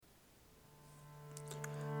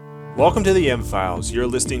Welcome to the M-Files. You're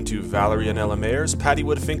listening to Valerie Anella Mayers, Patty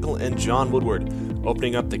Woodfinkel, and John Woodward,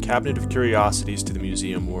 opening up the Cabinet of Curiosities to the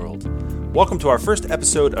museum world. Welcome to our first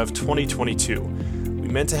episode of 2022. We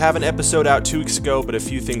meant to have an episode out 2 weeks ago, but a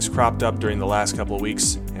few things cropped up during the last couple of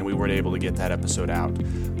weeks, and we weren't able to get that episode out.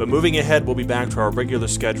 But moving ahead, we'll be back to our regular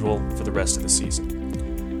schedule for the rest of the season.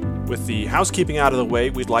 With the housekeeping out of the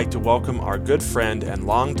way, we'd like to welcome our good friend and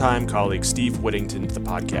longtime colleague Steve Whittington to the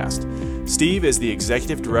podcast. Steve is the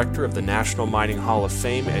Executive Director of the National Mining Hall of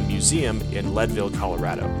Fame and Museum in Leadville,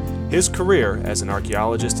 Colorado. His career as an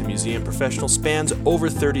archaeologist and museum professional spans over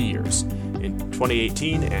 30 years. In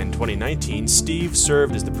 2018 and 2019, Steve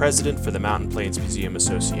served as the president for the Mountain Plains Museum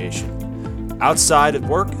Association. Outside of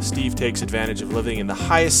work, Steve takes advantage of living in the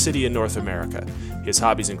highest city in North America. His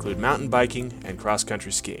hobbies include mountain biking and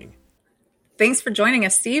cross-country skiing. Thanks for joining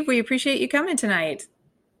us, Steve. We appreciate you coming tonight.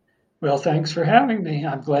 Well, thanks for having me.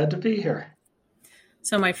 I'm glad to be here.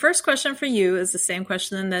 So my first question for you is the same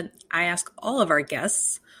question that I ask all of our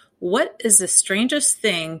guests. What is the strangest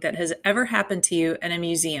thing that has ever happened to you in a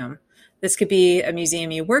museum? This could be a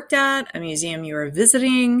museum you worked at, a museum you were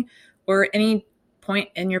visiting, or any point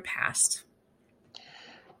in your past.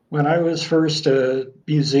 When I was first a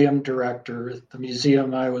museum director, the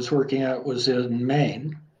museum I was working at was in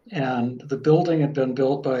Maine, and the building had been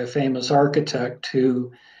built by a famous architect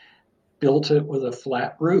who built it with a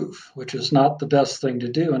flat roof, which is not the best thing to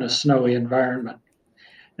do in a snowy environment.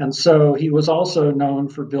 And so he was also known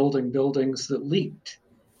for building buildings that leaked.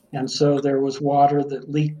 And so there was water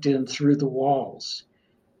that leaked in through the walls.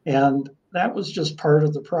 And that was just part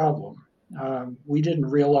of the problem. We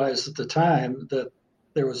didn't realize at the time that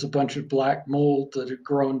there was a bunch of black mold that had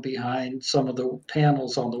grown behind some of the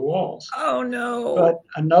panels on the walls. Oh, no. But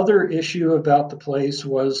another issue about the place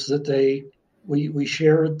was that we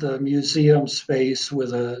shared the museum space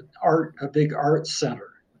with a big art center,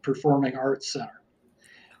 performing arts center.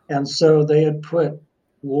 And so they had put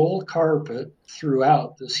wool carpet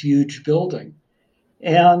throughout this huge building.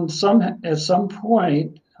 And at some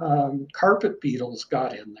point, carpet beetles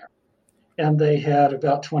got in there. And they had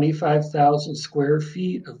about 25,000 square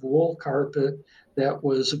feet of wool carpet that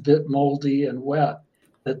was a bit moldy and wet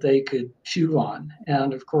that they could chew on.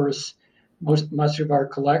 And of course, much of our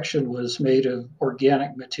collection was made of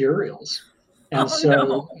organic materials.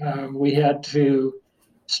 And we had to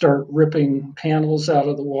start ripping panels out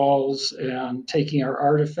of the walls and taking our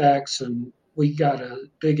artifacts. And we got a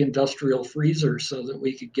big industrial freezer so that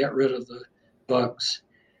we could get rid of the bugs.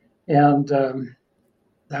 And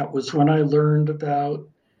that was when I learned about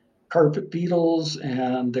carpet beetles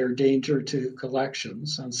and their danger to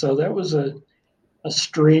collections. And so that was a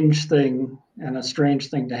strange thing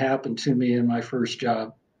to happen to me in my first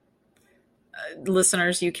job.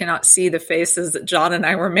 Listeners, you cannot see the faces that John and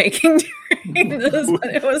I were making during this,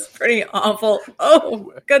 but it was pretty awful.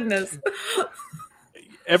 Oh, goodness.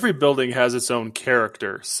 Every building has its own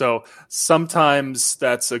character. So sometimes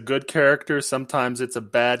that's a good character, sometimes it's a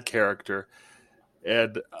bad character.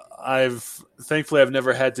 And thankfully I've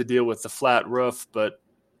never had to deal with the flat roof, but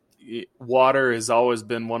water has always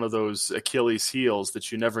been one of those Achilles heels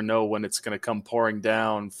that you never know when it's going to come pouring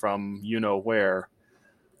down from where.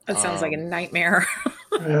 That sounds like a nightmare.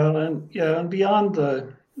 and beyond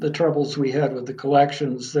the troubles we had with the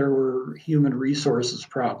collections, there were human resources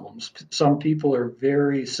problems. Some people are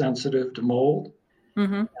very sensitive to mold,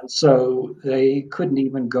 and so they couldn't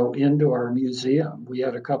even go into our museum. We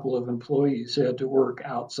had a couple of employees who had to work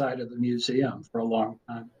outside of the museum for a long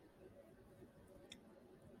time.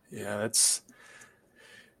 Yeah, that's,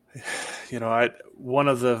 one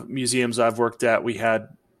of the museums I've worked at, we had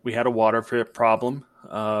a water problem.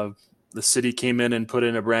 The city came in and put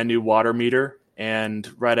in a brand new water meter, and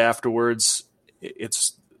right afterwards,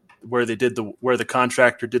 it's where the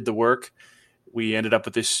contractor did the work. We ended up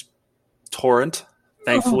with this torrent.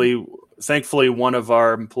 Thankfully, one of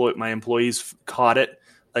my employees caught it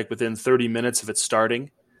like within 30 minutes of it starting,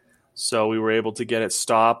 so we were able to get it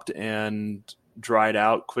stopped and dried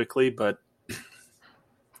out quickly. But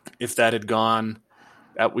if that had gone,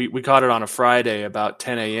 we caught it on a Friday about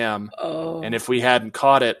 10 a.m. And if we hadn't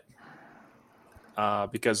caught it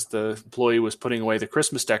because the employee was putting away the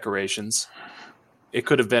Christmas decorations, it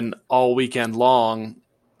could have been all weekend long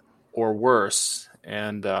or worse.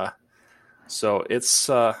 And so it's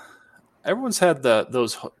everyone's had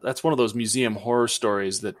that's one of those museum horror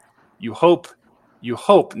stories that you hope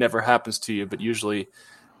never happens to you, but usually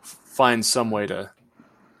find some way to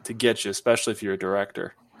get you, especially if you're a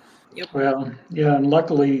director. Yep. Well, yeah, and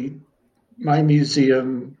luckily my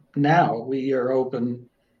museum now,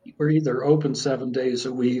 we're either open 7 days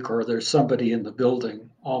a week or there's somebody in the building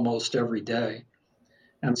almost every day.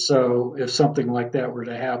 And so if something like that were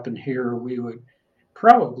to happen here, we would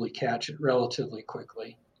probably catch it relatively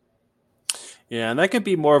quickly. Yeah, and that can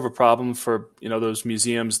be more of a problem for those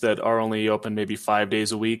museums that are only open maybe 5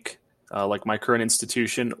 days a week, like my current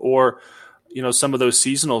institution, or some of those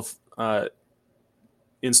seasonal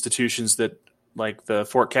institutions that, like the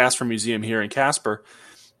Fort Casper Museum here in Casper.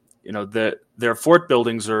 Their fort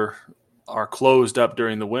buildings are closed up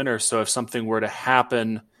during the winter. So if something were to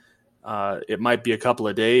happen, it might be a couple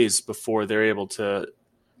of days before they're able to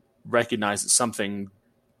recognize that something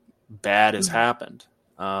bad has happened.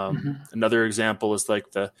 Another example is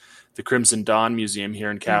like the Crimson Dawn Museum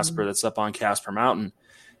here in Casper that's up on Casper Mountain.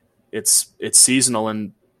 It's seasonal,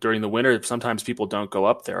 and during the winter, sometimes people don't go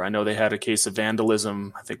up there. I know they had a case of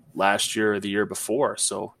vandalism, I think last year or the year before.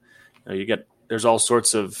 So there's all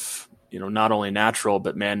sorts of not only natural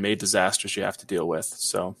but man-made disasters you have to deal with.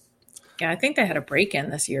 So yeah, I think they had a break-in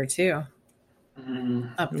this year too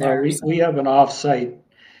up Well, there. we have an off-site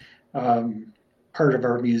part of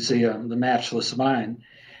our museum, the Matchless Mine,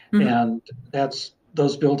 and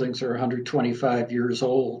those buildings are 125 years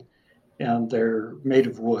old, and they're made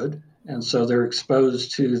of wood, and so they're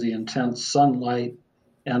exposed to the intense sunlight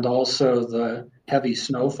and also the heavy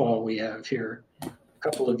snowfall we have here. A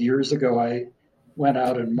couple of years ago, I went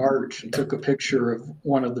out in March and took a picture of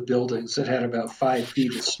one of the buildings that had about 5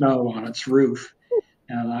 feet of snow on its roof,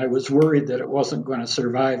 and I was worried that it wasn't going to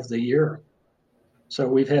survive the year. So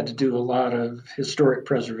we've had to do a lot of historic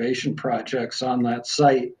preservation projects on that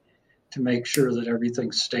site to make sure that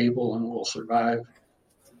everything's stable and will survive.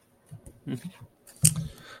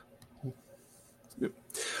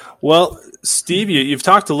 Well, Steve, you've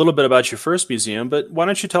talked a little bit about your first museum, but why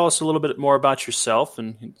don't you tell us a little bit more about yourself,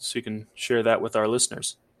 and so you can share that with our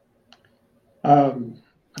listeners?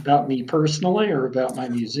 About me personally, or about my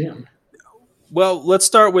museum? Well, let's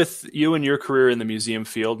start with you and your career in the museum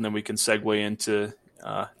field, and then we can segue into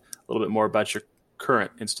a little bit more about your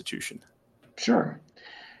current institution. Sure.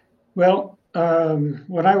 Well,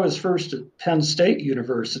 when I was first at Penn State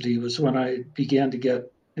University was when I began to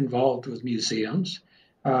get involved with museums.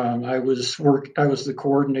 I was the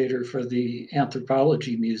coordinator for the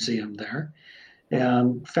anthropology museum there,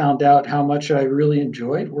 and found out how much I really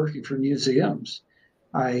enjoyed working for museums.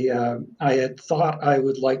 I had thought I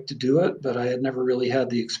would like to do it, but I had never really had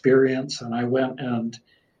the experience. And I went and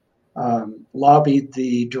lobbied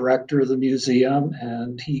the director of the museum,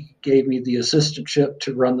 and he gave me the assistantship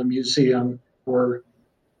to run the museum for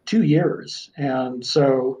 2 years. And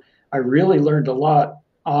so I really learned a lot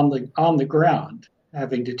on the ground,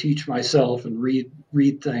 having to teach myself and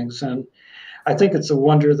read things. And I think it's a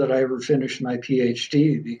wonder that I ever finished my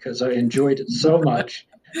PhD, because I enjoyed it so much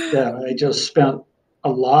that I just spent a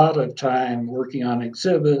lot of time working on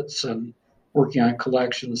exhibits and working on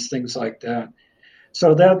collections, things like that.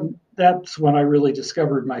 So that's when I really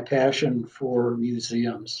discovered my passion for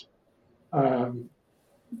museums.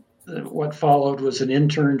 What followed was an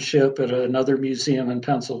internship at another museum in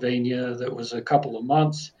Pennsylvania that was a couple of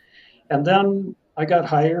months. And then I got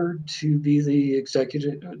hired to be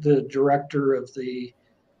the director of the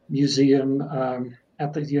museum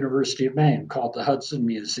at the University of Maine called the Hudson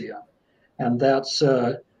Museum. And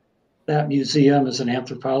that museum is an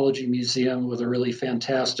anthropology museum with a really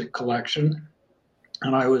fantastic collection.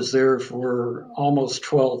 And I was there for almost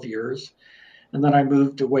 12 years. And then I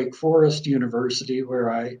moved to Wake Forest University,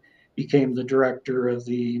 where I became the director of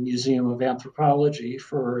the Museum of Anthropology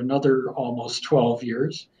for another almost 12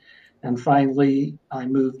 years. And finally, I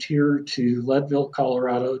moved here to Leadville,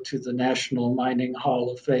 Colorado, to the National Mining Hall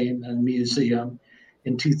of Fame and Museum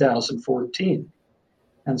in 2014.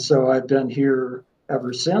 And so I've been here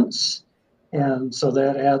ever since. And so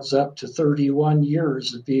that adds up to 31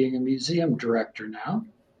 years of being a museum director now.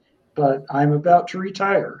 But I'm about to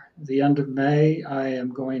retire. At the end of May, I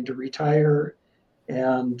am going to retire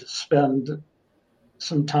and spend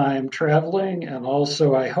some time traveling, and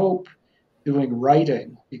also, I hope, doing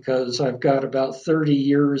writing, because I've got about 30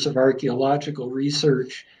 years of archaeological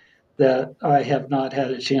research that I have not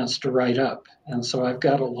had a chance to write up. And so I've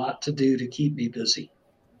got a lot to do to keep me busy.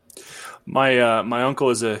 My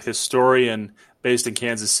uncle is a historian based in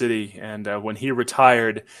Kansas City, and when he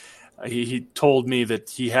retired, he told me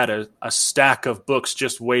that he had a stack of books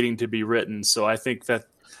just waiting to be written. So I think that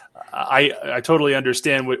I totally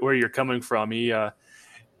understand where you're coming from.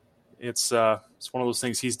 It's one of those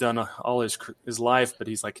things he's done all his life, but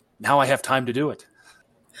he's like, now I have time to do it.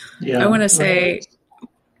 Yeah, I want to say.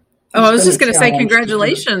 I was just going to say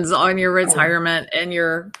congratulations on your retirement and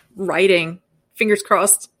your writing. Fingers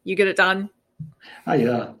crossed you get it done.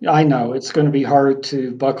 Yeah, I know it's going to be hard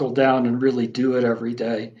to buckle down and really do it every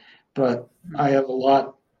day, but I have a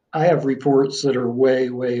lot I have reports that are way,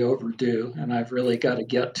 way overdue, and I've really got to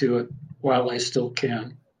get to it while I still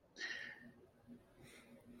can.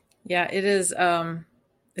 Yeah, it is.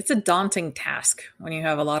 It's a daunting task when you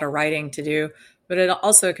have a lot of writing to do, but it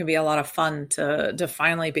also can be a lot of fun to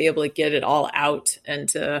finally be able to get it all out and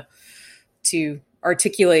to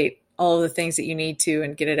articulate all of the things that you need to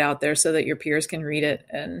and get it out there so that your peers can read it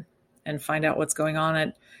and find out what's going on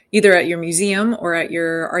at either at your museum or at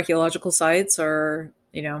your archaeological sites, or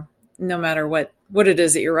no matter what it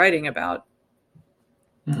is that you're writing about.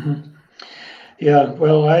 Mm-hmm. Yeah,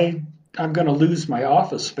 well, I'm going to lose my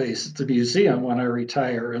office space at the museum when I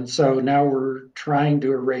retire, and so now we're trying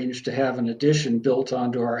to arrange to have an addition built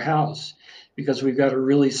onto our house because we've got a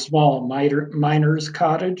really small miner's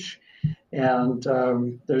cottage, and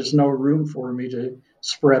there's no room for me to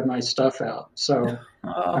spread my stuff out. So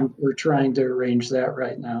Oh, we're trying to arrange that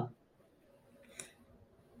right now.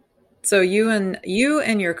 so you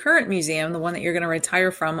and your current museum, the one that you're going to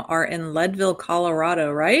retire from, are in Leadville,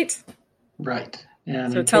 Colorado, right? Right.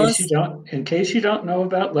 And So tell us. in case you don't know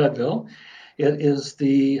about Leadville, it is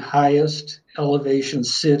the highest elevation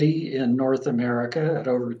city in North America at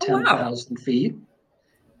over Oh, wow. 10,000 feet.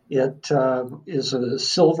 It is a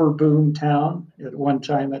silver boom town. At one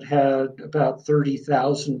time, it had about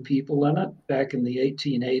 30,000 people in it back in the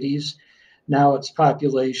 1880s. Now its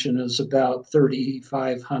population is about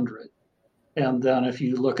 3,500. And then if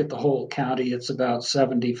you look at the whole county, it's about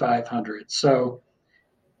 7,500. So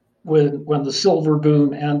when the silver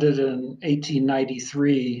boom ended in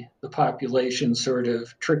 1893, the population sort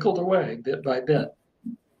of trickled away bit by bit.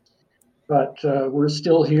 But we're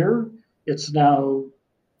still here. It's now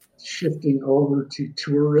shifting over to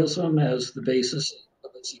tourism as the basis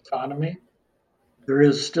of its economy. There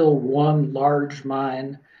is still one large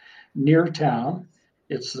mine near town.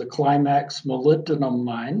 It's the Climax molybdenum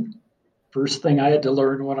mine. First thing I had to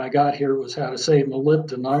learn when I got here was how to say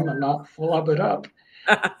molybdenum and not flub it up.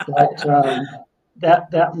 But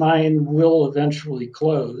that mine will eventually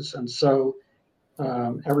close, and so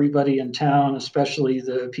everybody in town, especially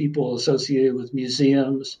the people associated with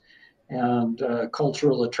museums and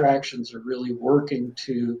cultural attractions, are really working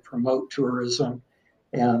to promote tourism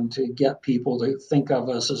and to get people to think of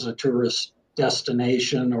us as a tourist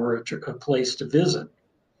destination or a place to visit.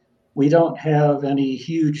 We don't have any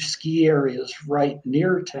huge ski areas right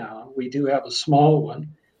near town. We do have a small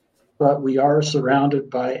one, but we are surrounded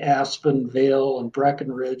by Aspen, Vale, and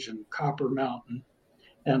Breckenridge and Copper Mountain.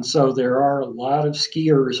 And so there are a lot of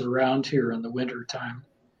skiers around here in the wintertime.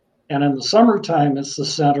 And in the summertime, it's the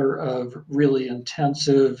center of really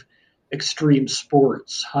intensive extreme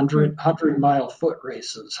sports, 100-mile foot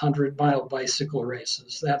races, 100-mile bicycle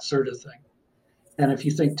races, that sort of thing. And if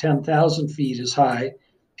you think 10,000 feet is high,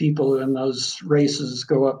 people in those races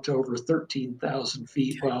go up to over 13,000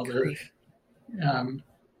 feet while they're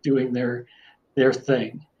doing their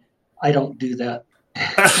thing. I don't do that.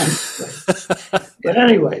 But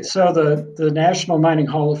anyway, so the National Mining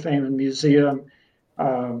Hall of Fame and Museum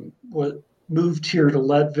moved here to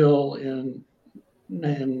Leadville in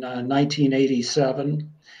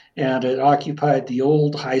 1987, and it occupied the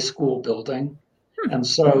old high school building. And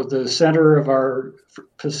so the center of our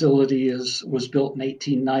facility was built in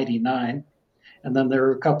 1899, and then there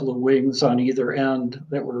are a couple of wings on either end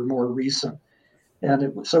that were more recent.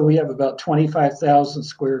 And so we have about 25,000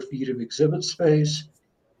 square feet of exhibit space.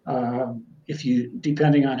 If you,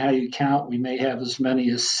 depending on how you count, we may have as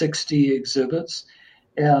many as 60 exhibits.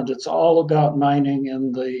 And it's all about mining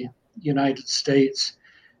in the United States,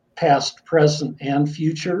 past, present, and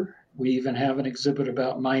future. We even have an exhibit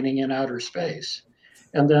about mining in outer space.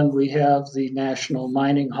 And then we have the National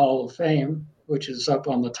Mining Hall of Fame, which is up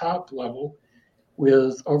on the top level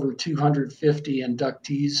with over 250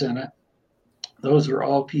 inductees in it. Those are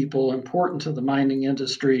all people important to the mining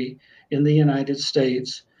industry in the United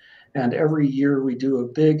States. And every year we do a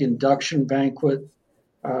big induction banquet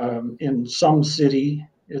in some city.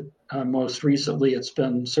 Most recently, it's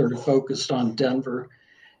been sort of focused on Denver.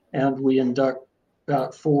 And we induct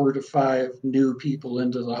about 4 to 5 new people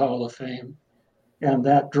into the Hall of Fame. And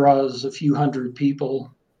that draws a few hundred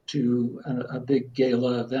people to a big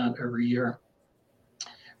gala event every year.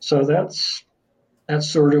 So that's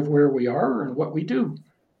sort of where we are and what we do.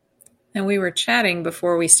 And we were chatting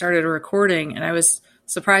before we started recording, and I was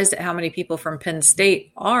surprised at how many people from Penn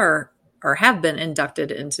State are or have been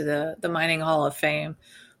inducted into the Mining Hall of Fame,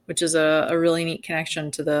 which is a really neat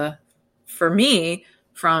connection to for me,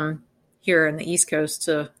 from here in the East Coast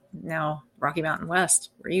to now Rocky Mountain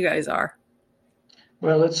West, where you guys are.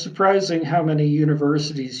 Well, it's surprising how many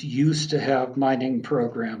universities used to have mining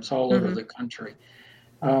programs all over the country.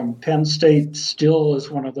 Penn State still is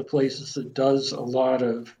one of the places that does a lot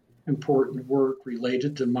of important work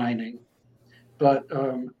related to mining, but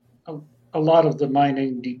a, a lot of the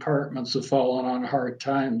mining departments have fallen on hard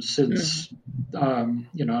times Mm-hmm. since,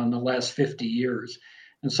 in the last 50 years.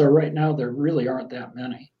 And so right now there really aren't that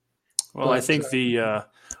many. Well, I But think the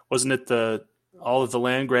wasn't it the all of the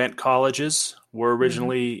land grant colleges were Mm-hmm.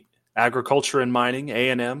 originally agriculture and mining,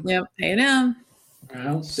 A&M. Yep, A&M.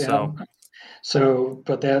 well, yeah, So, so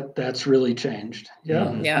but that's really changed. Yeah,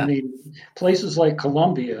 mhm. I Yeah. mean, places like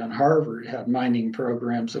Columbia and Harvard had mining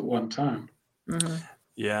programs at one time. Mm-hmm.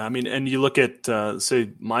 Yeah, I mean, and you look at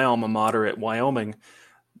say my alma mater at Wyoming,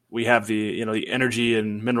 we have the energy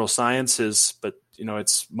and mineral sciences, but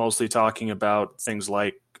it's mostly talking about things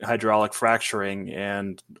like hydraulic fracturing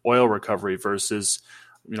and oil recovery versus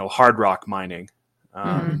hard rock mining. Mm-hmm.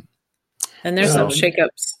 Um, And there's some Well, so,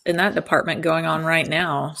 shakeups in that department going on right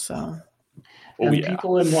now. So oh and yeah.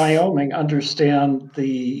 people in Wyoming understand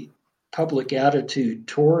the public attitude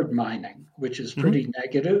toward mining, which is Hmm. pretty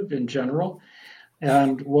negative in general.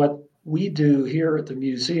 And what we do here at the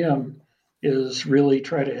museum is really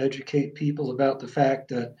try to educate people about the fact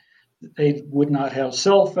that they would not have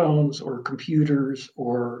cell phones or computers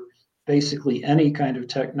or basically any kind of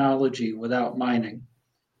technology without mining.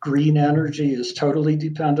 Green energy is totally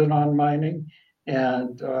dependent on mining,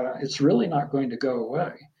 and it's really not going to go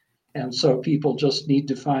away. And so people just need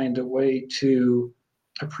to find a way to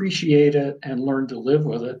appreciate it and learn to live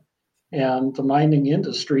with it. And the mining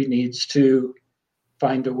industry needs to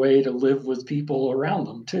find a way to live with people around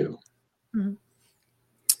them too. mm-hmm.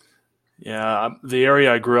 Yeah, the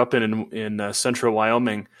area I grew up in central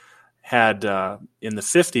Wyoming had in the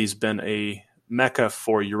 50s been a mecca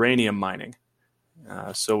for uranium mining.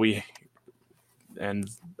 So we and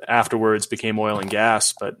afterwards became oil and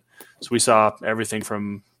gas. But so we saw everything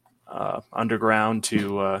from underground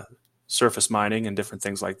to surface mining and different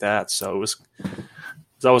things like that. So it was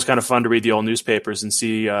always kind of fun to read the old newspapers and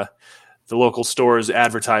see the local stores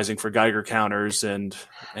advertising for Geiger counters and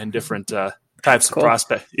different That's types of cool.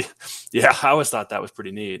 prospect. Yeah, I always thought that was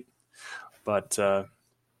pretty neat. But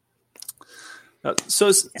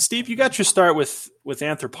so Steve, you got your start with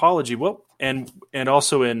anthropology. What and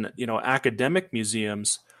also in academic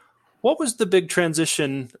museums. What was the big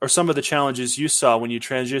transition or some of the challenges you saw when you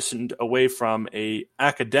transitioned away from a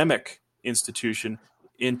academic institution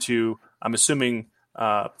into, I'm assuming,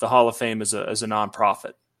 the Hall of Fame as a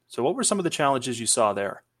nonprofit? So what were some of the challenges you saw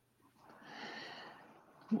there?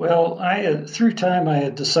 Well, through time I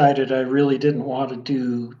had decided I really didn't want to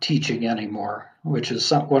do teaching anymore, which is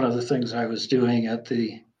one of the things I was doing at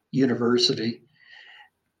the university.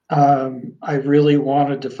 I really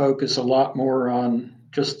wanted to focus a lot more on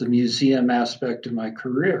just the museum aspect of my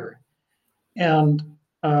career. And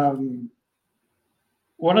um,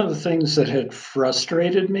 one of the things that had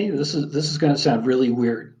frustrated me, this is going to sound really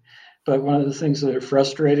weird, but one of the things that had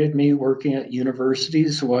frustrated me working at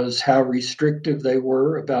universities was how restrictive they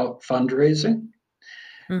were about fundraising.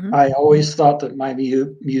 Mm-hmm. I always thought that my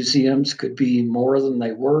museums could be more than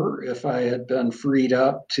they were if I had been freed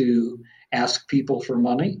up to ask people for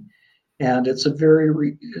money. And it's a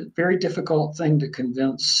very difficult thing to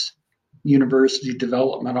convince university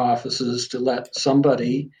development offices to let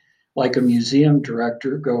somebody like a museum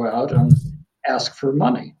director go out and ask for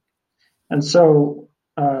money. And so,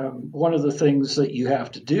 one of the things that you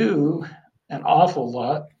have to do an awful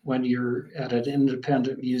lot when you're at an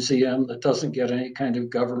independent museum that doesn't get any kind of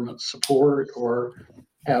government support or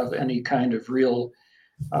have any kind of real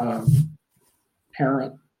um,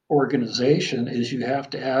 parent organization is you have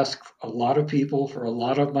to ask a lot of people for a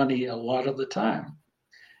lot of money a lot of the time.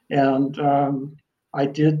 And I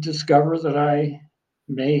did discover that I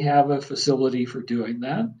may have a facility for doing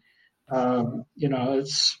that.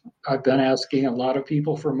 It's I've been asking a lot of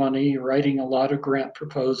people for money, writing a lot of grant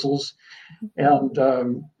proposals, and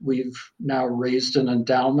we've now raised an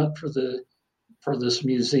endowment for this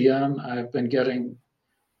museum. I've been getting,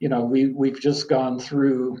 we've just gone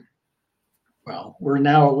through. Well, we're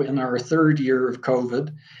now in our third year of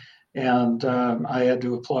COVID, and I had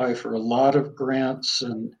to apply for a lot of grants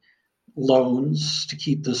and loans to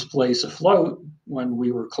keep this place afloat when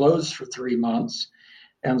we were closed for 3 months.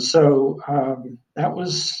 And so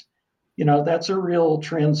that's a real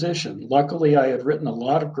transition. Luckily, I had written a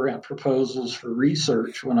lot of grant proposals for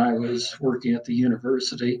research when I was working at the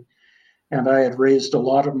university, and I had raised a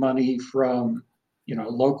lot of money from,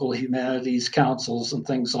 local humanities councils and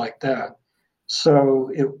things like that.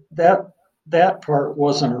 So that part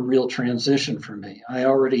wasn't a real transition for me. I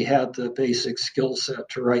already had the basic skill set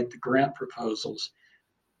to write the grant proposals.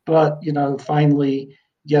 But finally,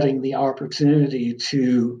 getting the opportunity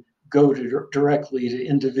to go directly to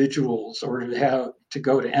individuals or to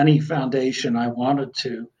go to any foundation I wanted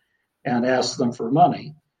to and ask them for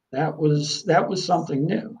money. That was something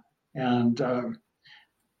new, and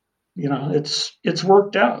it's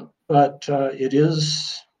worked out. But it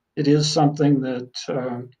is something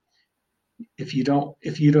that if you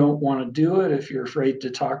don't want to do it, if you're afraid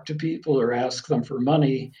to talk to people or ask them for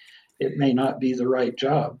money, it may not be the right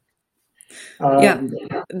job. Yeah, Um,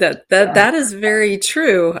 that is very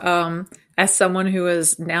true. As someone who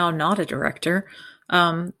is now not a director,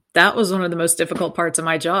 that was one of the most difficult parts of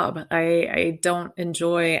my job. I don't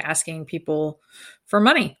enjoy asking people for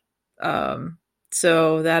money.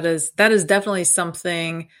 So that is definitely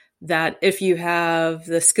something that if you have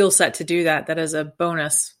the skill set to do that, that is a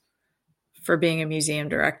bonus for being a museum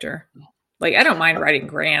director. Like, I don't mind writing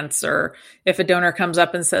grants, or if a donor comes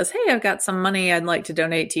up and says, "Hey, I've got some money I'd like to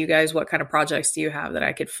donate to you guys. What kind of projects do you have that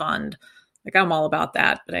I could fund?" Like, I'm all about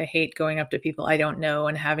that, but I hate going up to people I don't know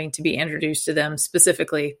and having to be introduced to them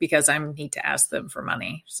specifically because I need to ask them for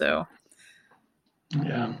money. So,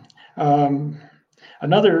 yeah. Um,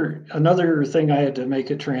 another thing I had to make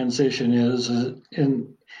a transition is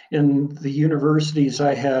in the universities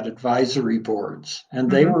I had advisory boards, and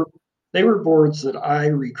they mhm. were they were boards that I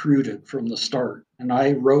recruited from the start, and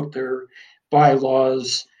I wrote their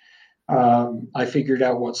bylaws. I figured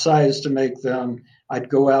out what size to make them. I'd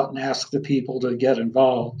go out and ask the people to get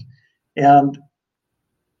involved. And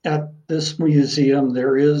at this museum,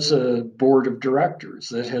 there is a board of directors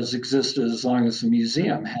that has existed as long as the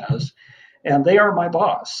museum has. And they are my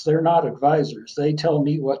boss. They're not advisors. They tell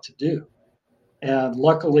me what to do. And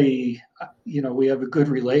luckily, we have a good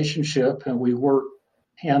relationship and we work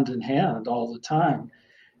hand in hand all the time.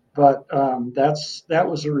 But that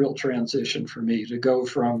was a real transition for me to go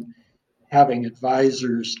from having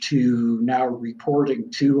advisors to now reporting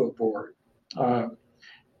to a board. Uh,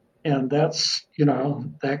 and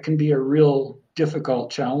that can be a real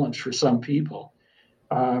difficult challenge for some people.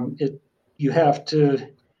 It you have to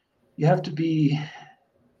you have to be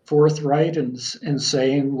forthright in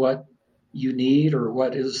saying what you need or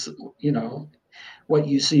what you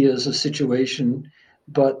see as a situation,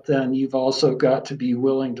 but then you've also got to be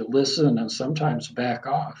willing to listen and sometimes back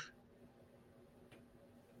off.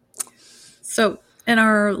 So, in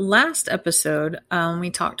our last episode, we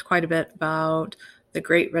talked quite a bit about the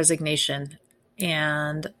Great Resignation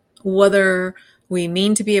and whether we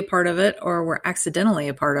mean to be a part of it or we're accidentally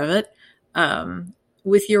a part of it.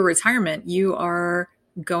 With your retirement, you are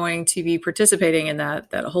going to be participating in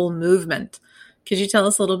that whole movement. Could you tell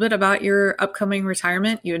us a little bit about your upcoming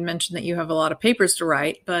retirement? You had mentioned that you have a lot of papers to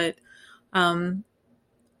write, but um,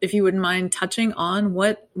 if you wouldn't mind touching on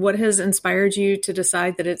what has inspired you to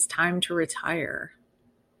decide that it's time to retire.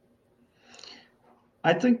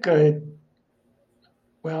 I think I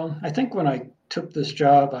think when I took this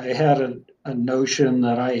job, I had a notion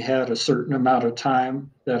that I had a certain amount of time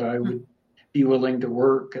that I would be willing to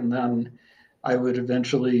work, and then I would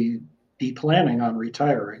eventually be planning on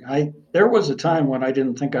retiring. There was a time when I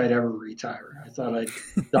didn't think I'd ever retire. I thought I'd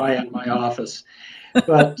die in my office,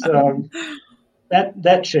 but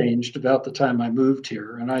that changed about the time I moved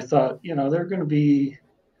here, and I thought,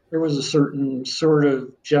 there was a certain sort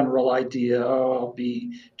of general idea. Oh, I'll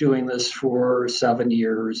be doing this for 7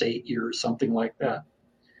 years, 8 years, something like that.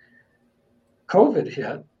 COVID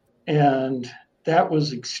hit, and that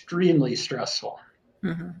was extremely stressful.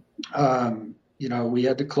 Mhm. We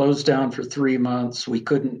had to close down for 3 months. We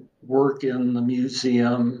couldn't work in the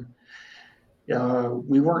museum.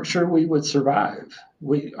 We weren't sure we would survive.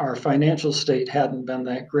 Our financial state hadn't been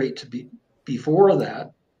that great to be before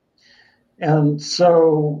that, and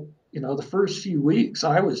so the first few weeks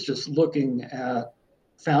I was just looking at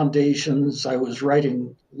foundations. I was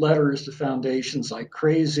writing letters to foundations like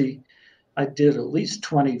crazy. I did at least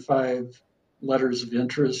 25 letters of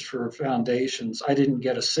interest for foundations. I didn't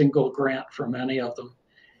get a single grant from any of them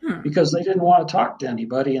Hmm. because they didn't want to talk to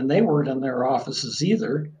anybody and they weren't in their offices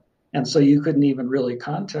either. And so you couldn't even really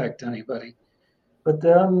contact anybody. But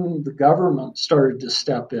then the government started to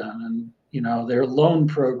step in and, their loan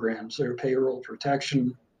programs, their payroll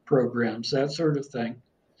protection programs, that sort of thing.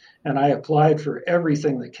 And I applied for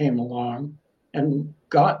everything that came along and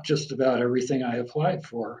got just about everything I applied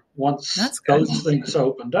for once That's good. those things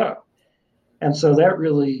opened up. And so that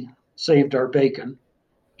really saved our bacon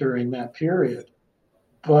during that period.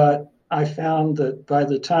 But I found that by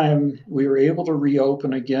the time we were able to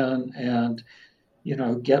reopen again and,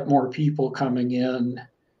 get more people coming in,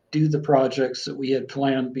 do the projects that we had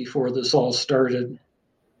planned before this all started,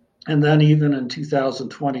 and then even in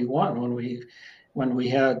 2021, when we when we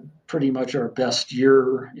had pretty much our best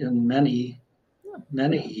year in many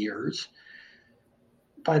years.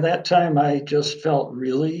 By that time, I just felt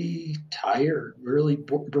really tired, really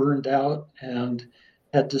burned out, and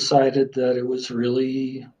had decided that it was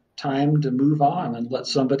really time to move on and let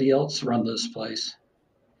somebody else run this place.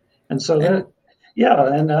 And so And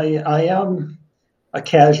and I am a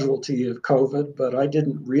casualty of COVID, but I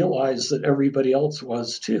didn't realize that everybody else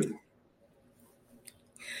was too.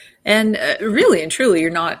 And really and truly,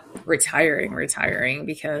 you're not retiring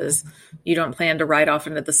because you don't plan to ride off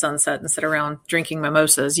into the sunset and sit around drinking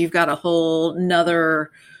mimosas. You've got a whole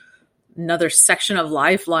another section of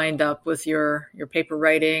life lined up with your paper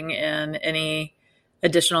writing and any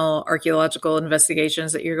additional archaeological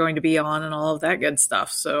investigations that you're going to be on and all of that good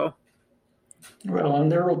stuff. So, Well,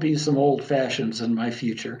 and there will be some old fashions in my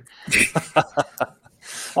future.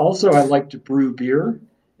 Also, I like to brew beer,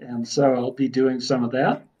 and so I'll be doing some of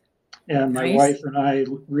that. And my nice. wife and I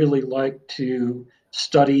really like to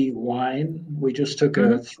study wine. We just took a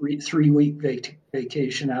Mm-hmm. three week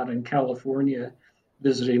vacation out in California,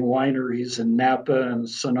 visiting wineries in Napa and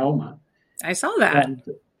Sonoma, I saw that. and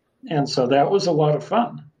and so that was a lot of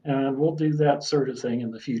fun. And we'll do that sort of thing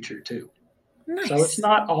in the future too. So it's Nice.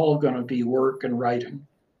 not all going to be work and writing.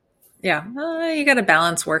 Yeah. You got to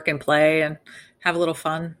balance work and play and have a little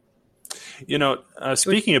fun.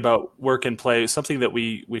 Speaking about work and play, something that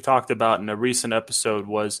we talked about in a recent episode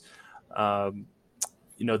was, the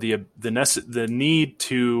need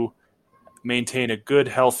to maintain a good,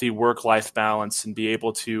 healthy work-life balance and be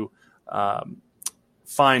able to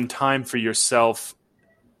find time for yourself,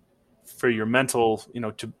 for your mental,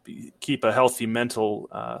 keep a healthy mental,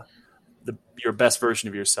 your best version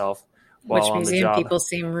of yourself while Which on the museum job. people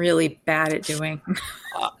seem really bad at doing.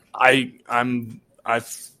 I I'm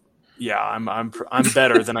I've yeah I'm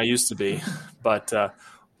better than I used to be, but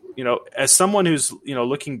as someone who's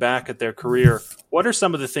looking back at their career, what are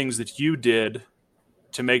some of the things that you did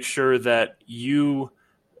to make sure that you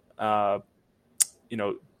uh,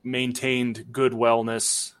 maintained good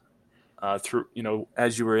wellness through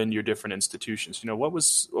as you were in your different institutions? What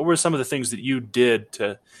were some of the things that you did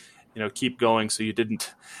to keep going so you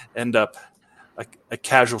didn't end up a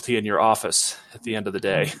casualty in your office at the end of the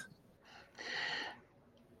day?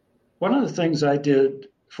 One of the things I did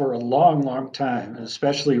for a long, long time,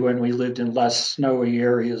 especially when we lived in less snowy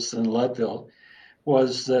areas than Leadville,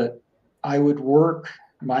 was that I would work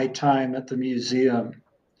my time at the museum.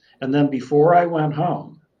 And then before I went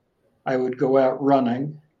home, I would go out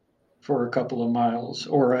running for a couple of miles,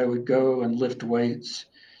 or I would go and lift weights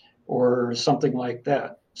or something like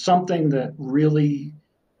that. Something that really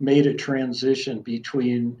made a transition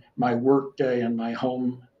between my work day and my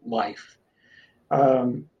home life.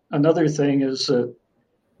 Another thing is that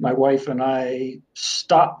my wife and I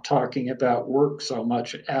stopped talking about work so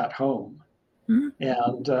much at home. Mhm.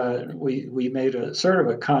 And we made a sort of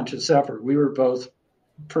a conscious effort. We were both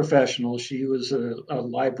professionals. She was a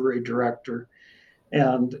library director.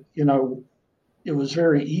 And, it was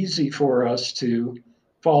very easy for us to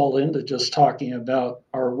fall into just talking about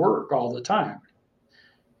our work all the time.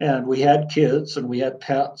 And we had kids and we had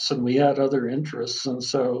pets and we had other interests. And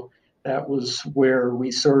so that was where we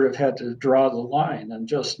sort of had to draw the line and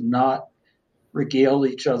just not regale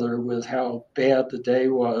each other with how bad the day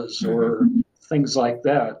was or things like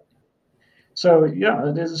that. So yeah,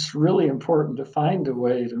 it is really important to find a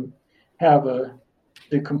way to have to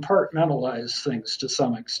compartmentalize things to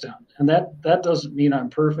some extent. And that doesn't mean I'm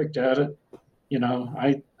perfect at it.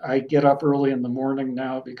 I get up early in the morning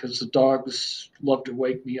now because the dogs love to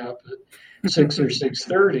wake me up at 6 or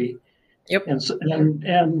 6:30. Yep.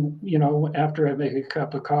 And after I make a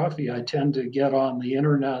cup of coffee, I tend to get on the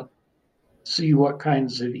internet, see what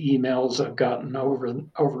kinds of emails I've gotten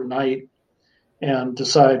overnight, and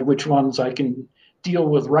decide which ones I can deal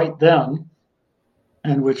with right then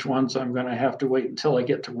and which ones I'm going to have to wait until I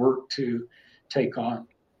get to work to take on.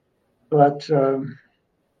 But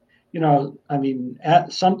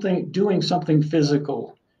doing something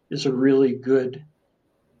physical is a really good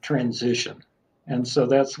transition. And so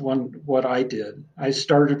that's what I did. I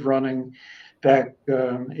started running back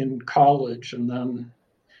in college, and then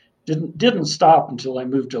didn't stop until I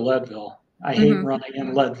moved to Leadville. I hate Mm-hmm. running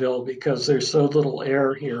in Leadville because there's so little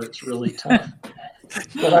air here. It's really tough.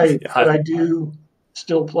 But I do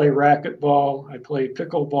still play racquetball. I play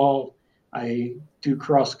pickleball. I do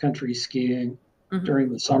cross country skiing. Mm-hmm.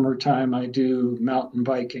 During the summertime, I do mountain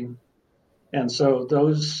biking. And so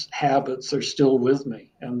those habits are still with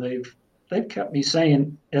me, and they've kept me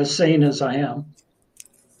sane as I am.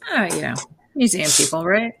 Museum people,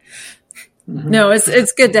 right? No,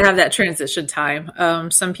 it's good to have that transition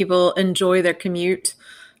time. Some people enjoy their commute.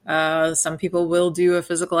 Some people will do a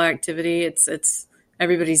physical activity. It's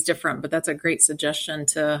everybody's different, but that's a great suggestion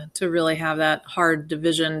to really have that hard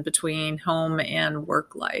division between home and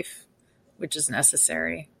work life, which is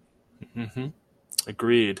necessary. Mm-hmm.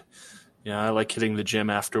 Agreed. Yeah, I like hitting the gym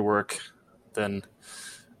after work. Then,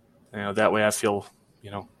 that way I feel,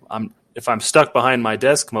 if I'm stuck behind my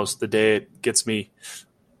desk most of the day, it gets me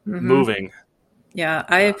moving. Yeah,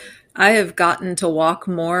 I have gotten to walk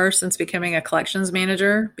more since becoming a collections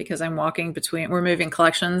manager because we're moving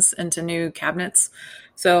collections into new cabinets.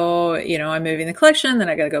 So, I'm moving the collection, then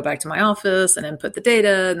I got to go back to my office and input the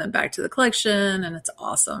data and then back to the collection. And it's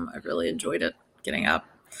awesome. I've really enjoyed it getting up.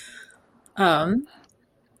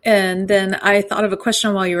 And then I thought of a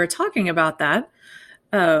question while you were talking about that.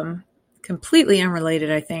 Completely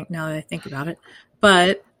unrelated, I think, now that I think about it.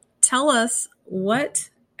 But tell us, what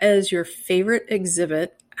is your favorite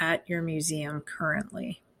exhibit at your museum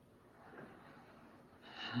currently?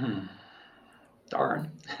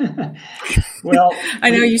 Darn. Well, I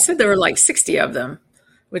know you said there were like 60 of them,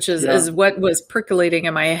 which is what was percolating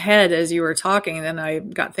in my head as you were talking. And then I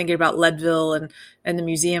got thinking about Leadville and the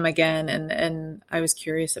museum again, and I was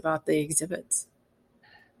curious about the exhibits.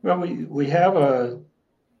 Well, we have a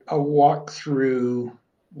walk-through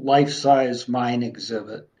life-size mine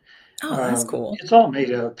exhibit. Oh, that's cool. It's all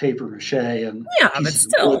made out of paper mache and Yeah, but pieces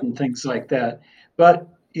of still. wood and things like that. But,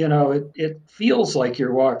 it feels like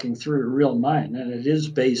you're walking through a real mine, and it is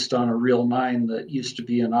based on a real mine that used to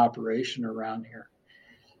be in operation around here.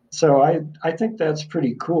 So I think that's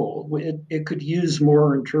pretty cool. It could use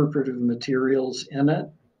more interpretive materials in it,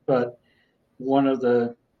 but one of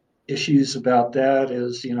the issues about that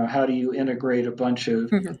is, how do you integrate a bunch of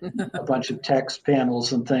text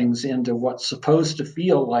panels and things into what's supposed to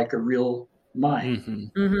feel like a real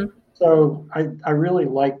mine? Mm-hmm. So I really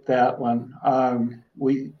like that one.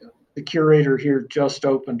 The curator here just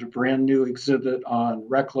opened a brand new exhibit on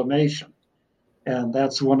reclamation, and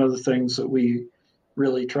that's one of the things that we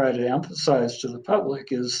really try to emphasize to the public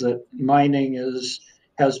is that mining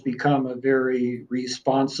has become a very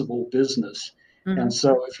responsible business. Mm-hmm. And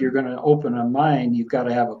so if you're going to open a mine, you've got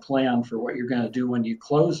to have a plan for what you're going to do when you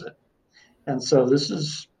close it. And so this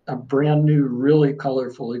is a brand new, really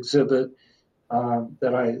colorful exhibit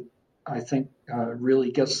that I think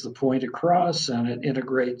really gets the point across, and it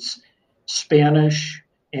integrates Spanish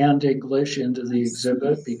and English into the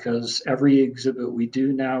exhibit because every exhibit we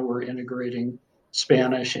do now, we're integrating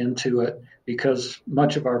Spanish into it because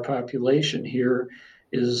much of our population here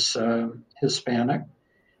is Hispanic.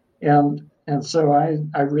 And so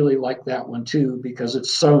I really like that one too because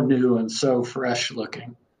it's so new and so fresh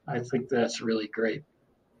looking. I think that's really great.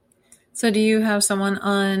 So do you have someone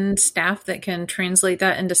on staff that can translate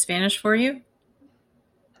that into Spanish for you?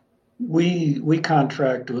 We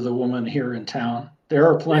contract with a woman here in town. There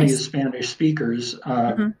are plenty of Nice. Spanish speakers.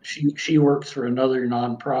 Mm-hmm. She works for another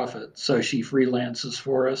nonprofit, so she freelances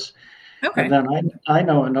for us. And Okay. then I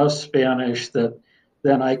know enough Spanish that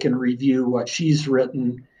then I can review what she's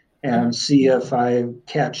written Mm-hmm. and see if I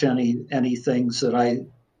catch any things that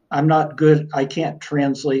I'm not good. I can't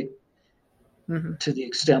translate Mm-hmm. to the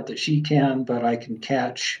extent that she can, but I can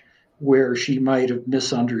catch where she might have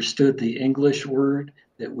misunderstood the English word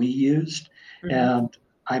that we used. Mm-hmm. And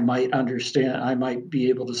I might be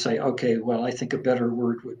able to say, okay, well, I think a better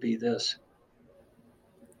word would be this.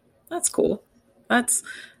 That's cool. That's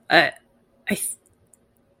I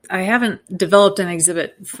I haven't developed an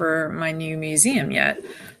exhibit for my new museum yet,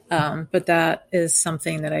 but that is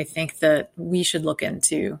something that I think that we should look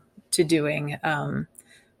into to doing.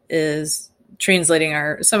 Is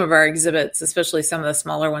translating some of our exhibits, especially some of the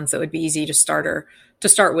smaller ones that would be easy to start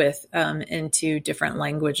with, into different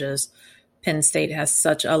languages. Penn State has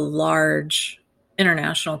such a large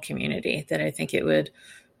international community that I think it would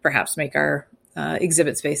perhaps make our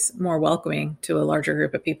exhibit space more welcoming to a larger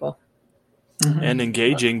group of people. Mm-hmm. And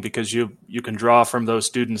engaging because you can draw from those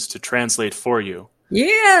students to translate for you.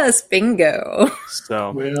 Yes, bingo.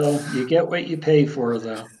 So Well, you get what you pay for,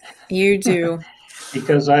 though. You do.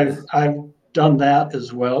 Because I've done that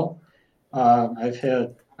as well.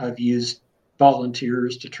 I've used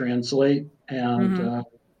volunteers to translate, and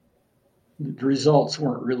the results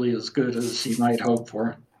weren't really as good as you might hope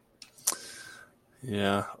for.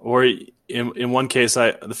 yeah, or in one case,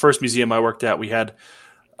 the first museum I worked at, we had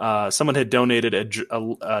someone had donated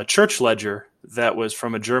a church ledger that was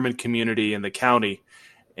from a German community in the county,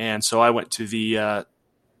 and so I went to the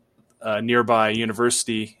nearby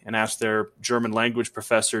university and asked their German language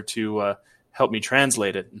professor to help me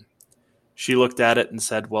translate it. She looked at it and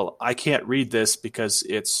said, "Well, I can't read this because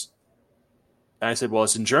it's I said, well,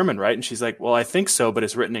 it's in German, right? And she's like, well, I think so, but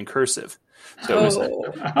it's written in cursive. So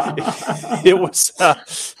it was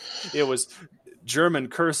it was German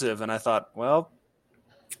cursive, and I thought, well,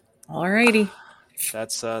 all righty.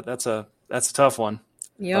 that's a tough one.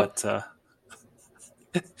 Yep. But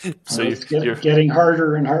so it's getting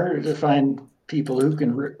harder and harder to find people who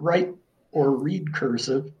can write or read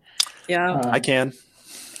cursive. Yeah, I can.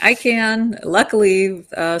 Luckily,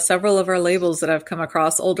 several of our labels that I've come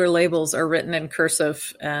across, older labels, are written in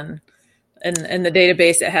cursive, and in the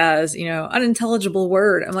database it has, unintelligible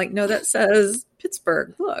word. I'm like, no, that says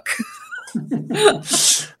Pittsburgh. Look.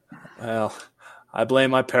 Well, I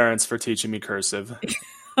blame my parents for teaching me cursive.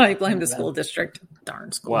 I blame the school district.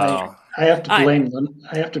 Darn school district. I have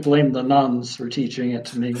to blame the nuns for teaching it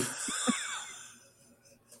to me.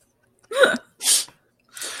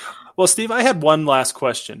 Well, Steve, I had one last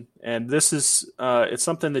question, and this is it's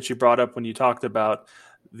something that you brought up when you talked about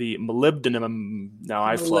the molybdenum. Now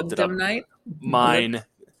I flubbed it up. Mine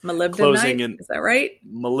closing in. Is that right?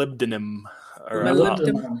 Molybdenum. Or,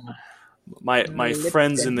 Molybdenum. My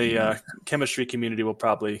friends in the chemistry community will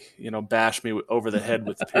probably bash me over the head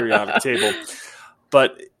with the periodic table.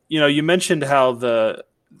 But you mentioned how the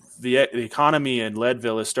economy in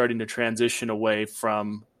Leadville is starting to transition away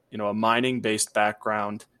from a mining based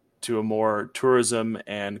background to a more tourism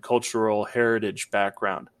and cultural heritage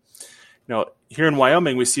background. Here in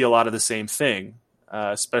Wyoming, we see a lot of the same thing,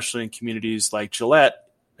 especially in communities like Gillette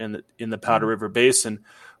in the Powder River Basin,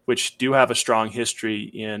 which do have a strong history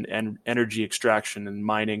in energy extraction and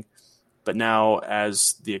mining. But now,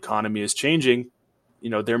 as the economy is changing,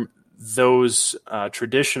 those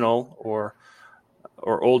traditional or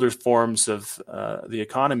older forms of the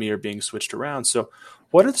economy are being switched around. So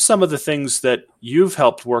what are some of the things that you've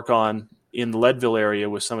helped work on in the Leadville area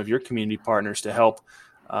with some of your community partners to help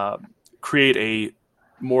create a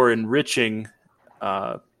more enriching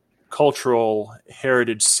cultural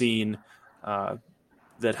heritage scene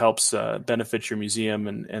that helps benefit your museum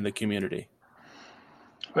and the community?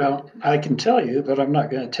 Well, I can tell you, but I'm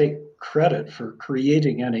not going to take credit for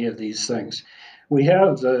creating any of these things. We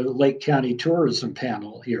have the Lake County Tourism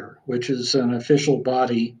Panel here, which is an official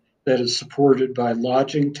body that is supported by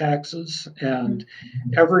lodging taxes, and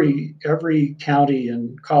every county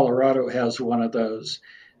in Colorado has one of those.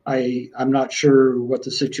 I'm not sure what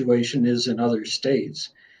the situation is in other states,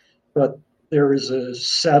 but there is a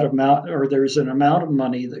set amount, or there's an amount of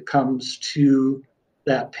money that comes to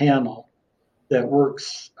that panel that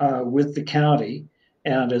works with the county,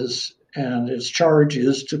 and its charge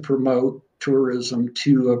is to promote tourism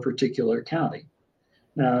to a particular county.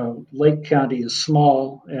 Now, Lake County is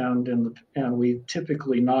small, and we've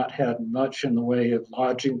typically not had much in the way of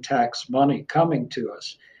lodging tax money coming to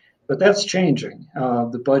us, but that's changing.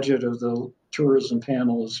 The budget of the tourism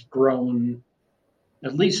panel has grown,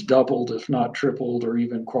 at least doubled, if not tripled, or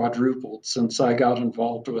even quadrupled since I got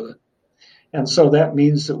involved with it. And so that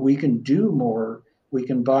means that we can do more. We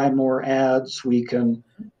can buy more ads. We can,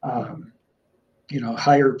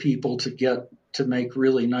 hire people to make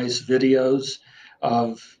really nice videos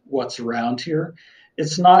of what's around here.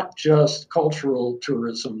 It's not just cultural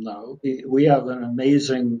tourism, though. We have an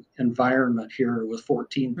amazing environment here with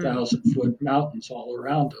 14,000-foot mountains all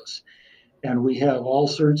around us. And we have all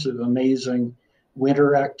sorts of amazing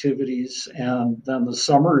winter activities. And then the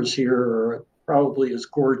summers here are probably as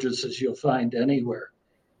gorgeous as you'll find anywhere.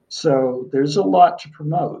 So there's a lot to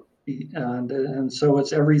promote. And so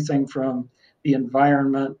it's everything from the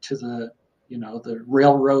environment to the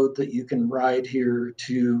railroad that you can ride here,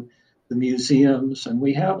 to the museums, and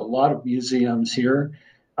we have a lot of museums here,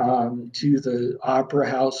 to the opera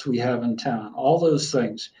house we have in town, all those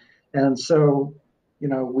things. And so,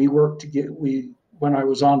 we when I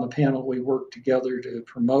was on the panel, we worked together to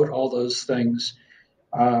promote all those things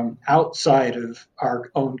outside of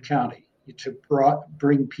our own county, to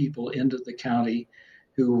bring people into the county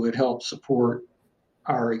who would help support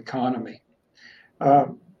our economy.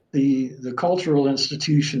 The cultural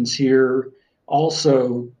institutions here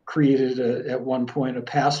also created at one point a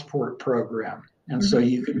passport program. And so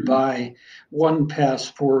you could buy one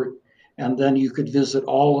passport, and then you could visit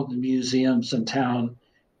all of the museums in town,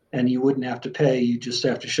 and you wouldn't have to pay. You just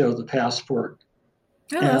have to show the passport.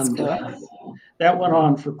 Oh, that's cool. That went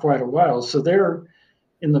on for quite a while. So there,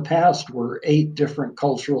 in the past, were 8 different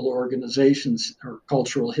cultural organizations or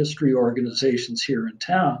cultural history organizations here in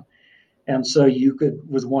town. And so you could,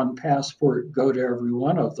 with one passport, go to every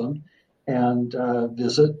one of them and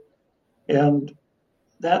visit. And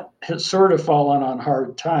that has sort of fallen on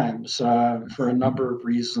hard times for a number of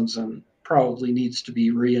reasons, and probably needs to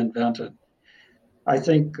be reinvented. I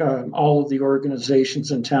think all of the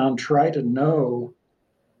organizations in town try to know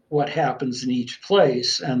what happens in each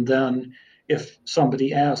place. And then if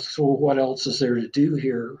somebody asks, well, what else is there to do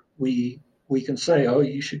here? We can say, oh,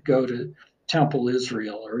 you should go to Temple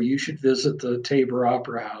Israel, or you should visit the Tabor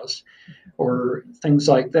Opera House, or things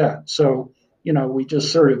like that. So, we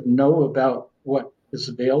just sort of know about what is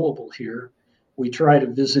available here. We try to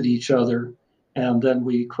visit each other, and then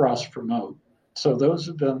we cross promote. So those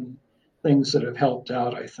have been things that have helped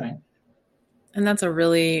out, I think. And that's a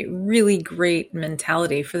really, really great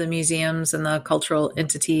mentality for the museums and the cultural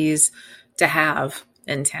entities to have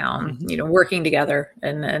in town, Mm-hmm. Working together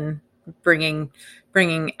and bringing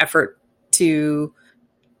effort to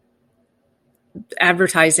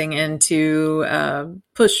advertising and to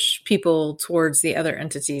push people towards the other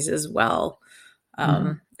entities as well.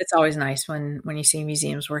 Mm-hmm. It's always nice when you see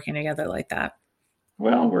museums working together like that.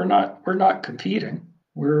 Well, we're not competing.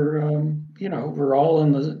 We're all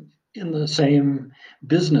in the same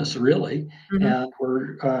business, really,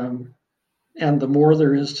 Mm-hmm. and and the more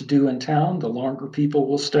there is to do in town, the longer people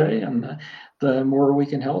will stay, and the more we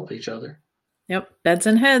can help each other. Yep. Beds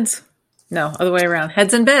and heads. No, other way around.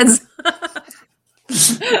 Heads and beds.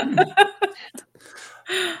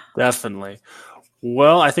 Definitely.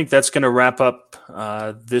 Well, I think that's going to wrap up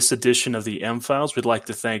this edition of the M Files. We'd like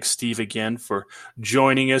to thank Steve again for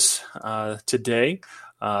joining us today.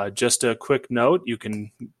 Just a quick note, you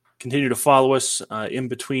can continue to follow us in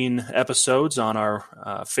between episodes on our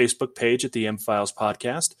Facebook page at the M Files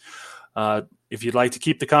Podcast. If you'd like to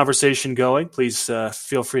keep the conversation going, please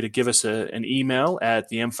feel free to give us an email at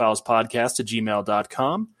the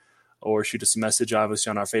mfilespodcast@gmail.com, or shoot us a message,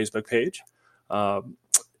 obviously, on our Facebook page.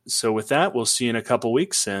 So with that, we'll see you in a couple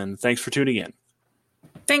weeks, and thanks for tuning in.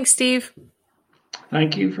 Thanks, Steve.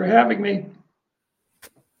 Thank you for having me.